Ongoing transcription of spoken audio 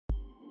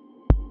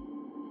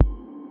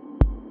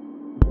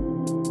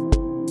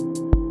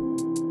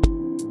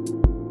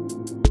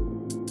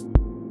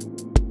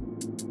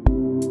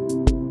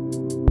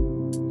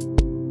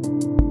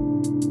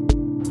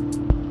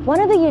One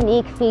of the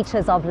unique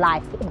features of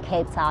life in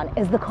Cape Town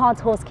is the cart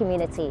horse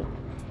community.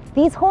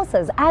 These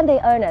horses and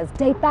their owners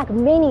date back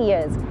many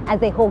years as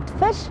they hawked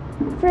fish,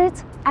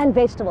 fruit and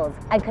vegetables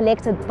and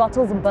collected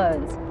bottles and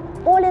bones,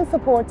 all in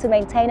support to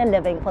maintain a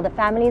living for the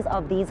families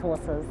of these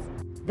horses.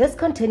 This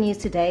continues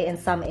today in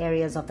some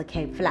areas of the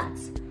Cape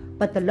Flats,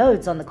 but the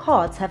loads on the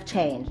carts have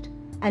changed,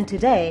 and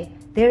today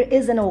there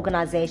is an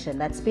organization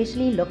that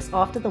specially looks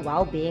after the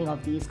well-being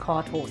of these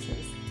cart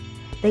horses.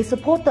 They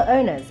support the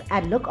owners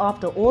and look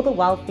after all the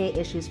welfare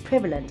issues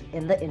prevalent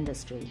in the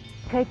industry.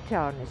 Cape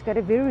Town has got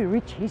a very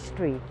rich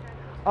history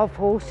of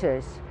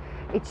horses.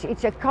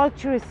 It's a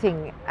cultural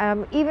thing.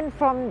 Even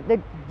from the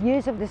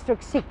years of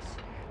District 6,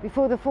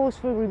 before the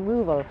forceful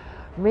removal,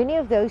 many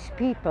of those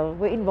people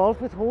were involved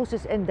with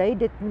horses, and they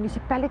did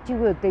municipality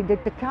work, they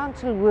did the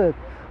council work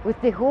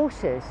with their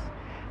horses.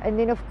 And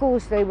then of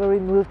course they were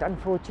removed,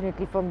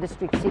 unfortunately, from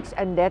District 6,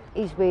 and that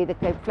is where the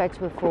Cape Flats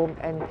were formed.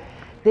 And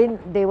then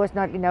there was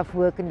not enough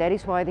work, and that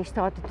is why they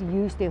started to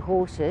use their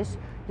horses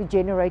to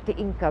generate the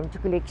income to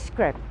collect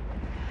scrap.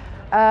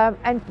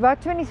 And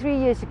about 23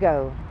 years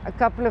ago, a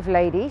couple of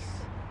ladies,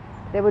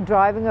 they were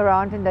driving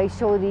around and they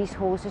saw these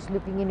horses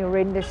looking in a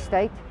horrendous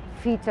state.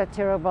 Feet are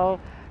terrible,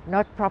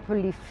 not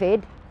properly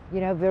fed,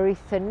 very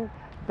thin,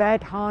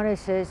 bad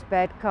harnesses,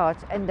 bad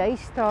carts. And they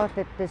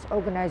started this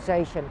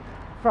organization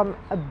from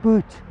a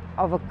boot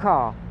of a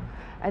car.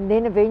 And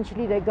then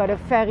eventually they got a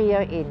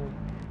farrier in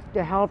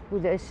to help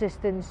with the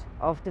assistance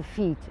of the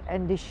feet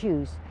and the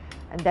shoes.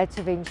 And that's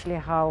eventually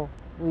how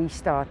we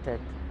started.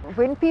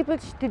 When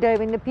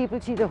the people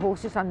see the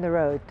horses on the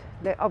road,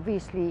 they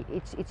obviously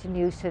it's a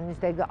nuisance.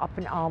 They go up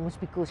in arms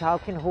because how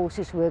can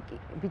horses work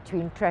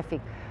between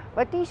traffic?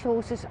 But these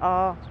horses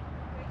are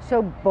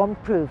so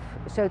bomb-proof,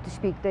 so to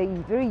speak. They're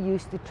very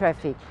used to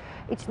traffic.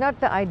 It's not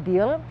the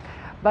ideal,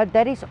 but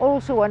that is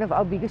also one of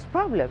our biggest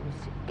problems,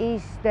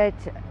 is that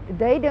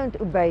they don't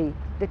obey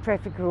the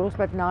traffic rules,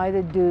 but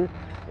neither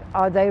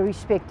are they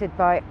respected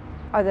by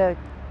other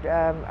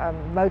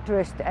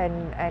motorists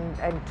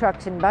and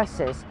trucks and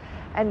buses.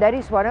 And that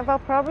is one of our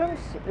problems.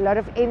 A lot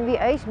of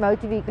MVAs,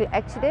 motor vehicle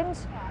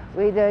accidents,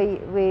 where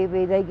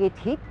they get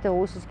hit, the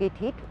horses get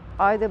hit,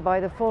 either by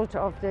the fault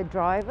of the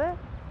driver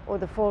or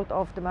the fault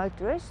of the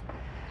motorist.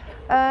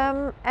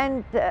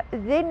 And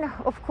then,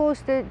 of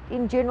course,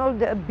 in general,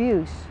 the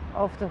abuse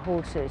of the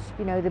horses,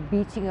 the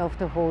beating of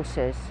the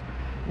horses,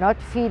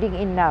 not feeding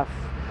enough.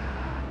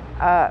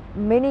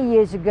 Many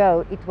years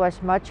ago, it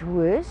was much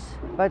worse,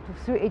 but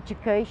through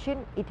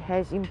education, it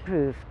has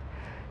improved.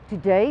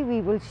 Today,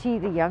 we will see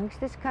the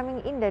youngsters coming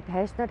in that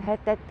has not had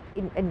that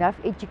enough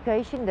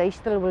education. They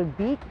still will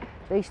beat,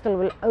 they still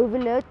will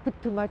overload, put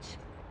too much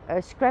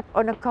scrap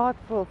on a cart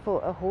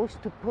for a horse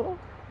to pull,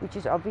 which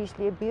is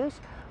obviously abuse.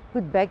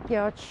 Put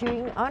backyard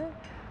shoeing on.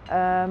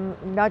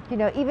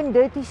 Even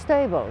dirty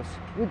stables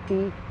would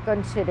be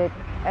considered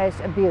as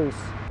abuse.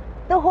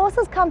 The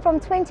horses come from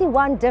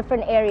 21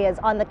 different areas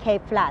on the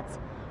Cape Flats,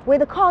 where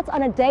the carts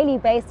on a daily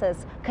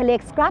basis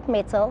collect scrap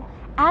metal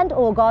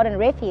and/or garden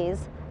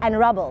refuse and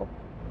rubble,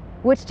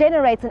 which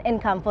generates an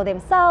income for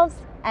themselves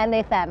and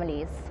their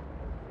families.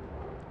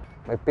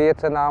 My peet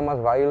naam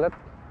is Violet.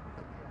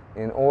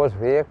 En ons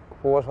werk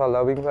vir ons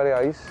living vir die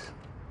huis.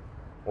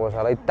 Ons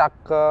ry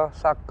takke,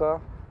 sakke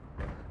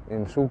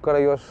en so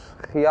kry ons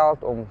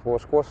geld om vir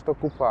ons kos te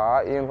koop vir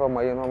haar, een van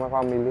my en van my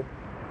familie.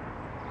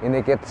 En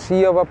ek het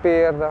 7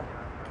 perde.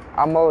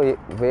 Almal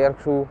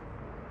werk so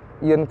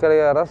een kry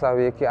rus, dan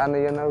werk die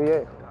ander een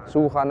weer.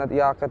 So gaan dit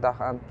elke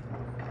dag aan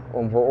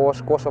om vir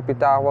ons kos op die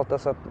tafel te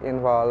sit en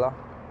vir hulle.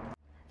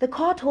 The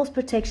Cart Horse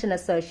Protection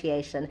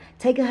Association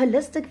take a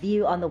holistic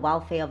view on the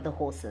welfare of the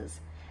horses.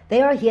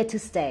 They are here to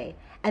stay,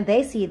 and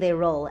they see their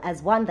role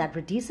as one that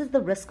reduces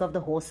the risk of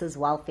the horses'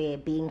 welfare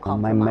being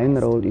compromised. My main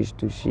role is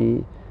to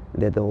see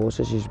that the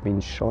horses is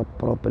being shod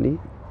properly,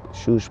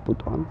 shoes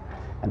put on,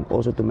 and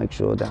also to make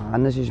sure the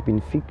harness has been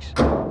fixed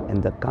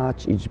and the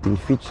carts is been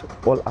fixed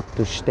all up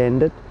to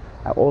standard.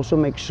 I also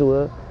make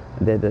sure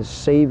that the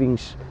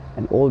savings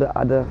and all the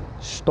other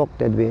stock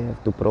that we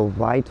have to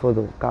provide for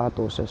the cart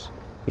horses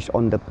is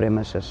on the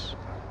premises.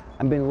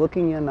 I've been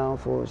working here now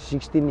for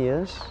 16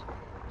 years,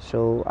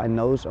 so I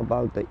know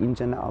about the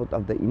ins and outs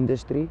of the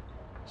industry.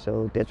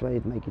 So that's why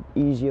it makes it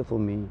easier for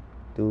me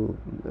to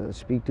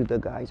speak to the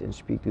guys and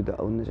speak to the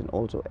owners and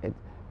also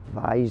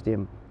advise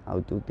them how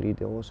to treat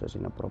the horses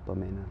in a proper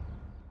manner.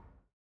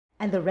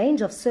 And the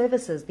range of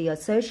services the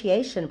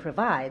association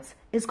provides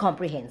is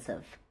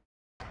comprehensive.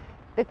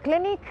 The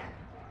clinic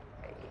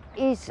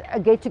is a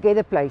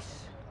get-together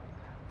place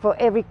for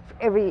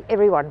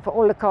everyone, for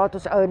all the cart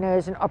horse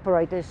owners and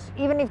operators.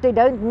 Even if they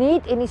don't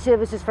need any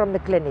services from the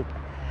clinic,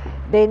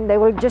 then they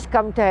will just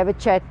come to have a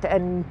chat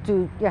and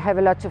to have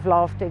a lot of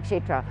laughter,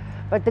 etc.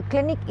 But the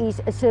clinic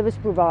is a service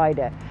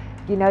provider.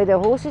 The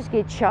horses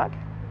get shot,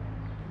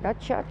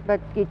 not shot, but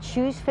get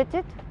shoes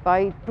fitted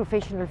by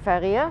professional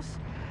farriers.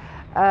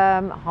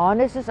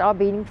 Harnesses are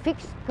being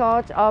fixed,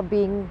 carts are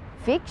being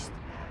fixed.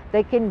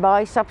 They can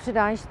buy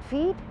subsidized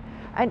feed.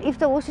 And if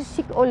the horse is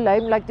sick or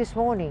lame, like this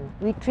morning,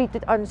 we treat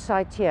it on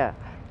site here.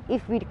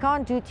 if we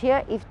can't do it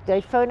here, if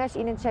they phone us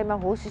in and say my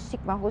horse is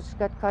sick, my horse has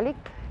got colic,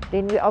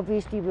 then we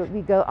obviously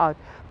we go out.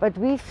 But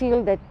we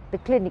feel that the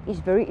clinic is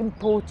very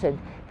important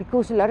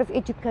because a lot of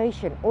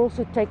education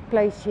also takes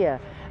place here,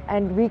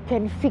 and we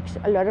can fix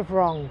a lot of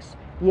wrongs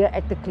here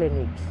at the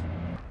clinics.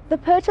 The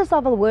purchase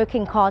of a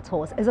working cart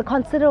horse is a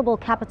considerable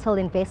capital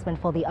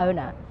investment for the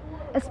owner,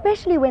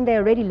 especially when they're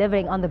already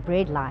living on the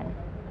breadline.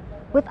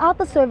 Without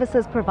the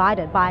services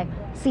provided by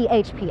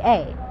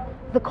CHPA,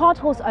 the cart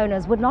horse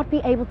owners would not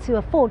be able to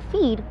afford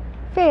feed,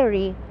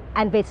 ferry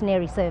and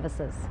veterinary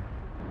services.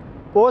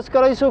 Ons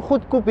kry so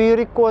goedkoop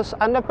hierdie kos,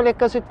 ander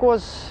plekke is die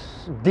kos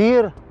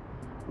duur,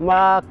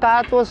 maar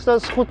kaarthorse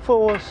is goed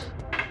vir ons.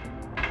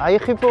 Hy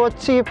gee vir ons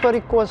cheaper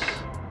die kos,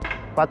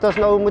 wat ons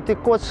nou moet die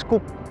kos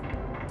koop.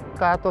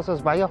 Kaarthorse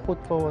is baie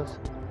goed vir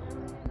ons.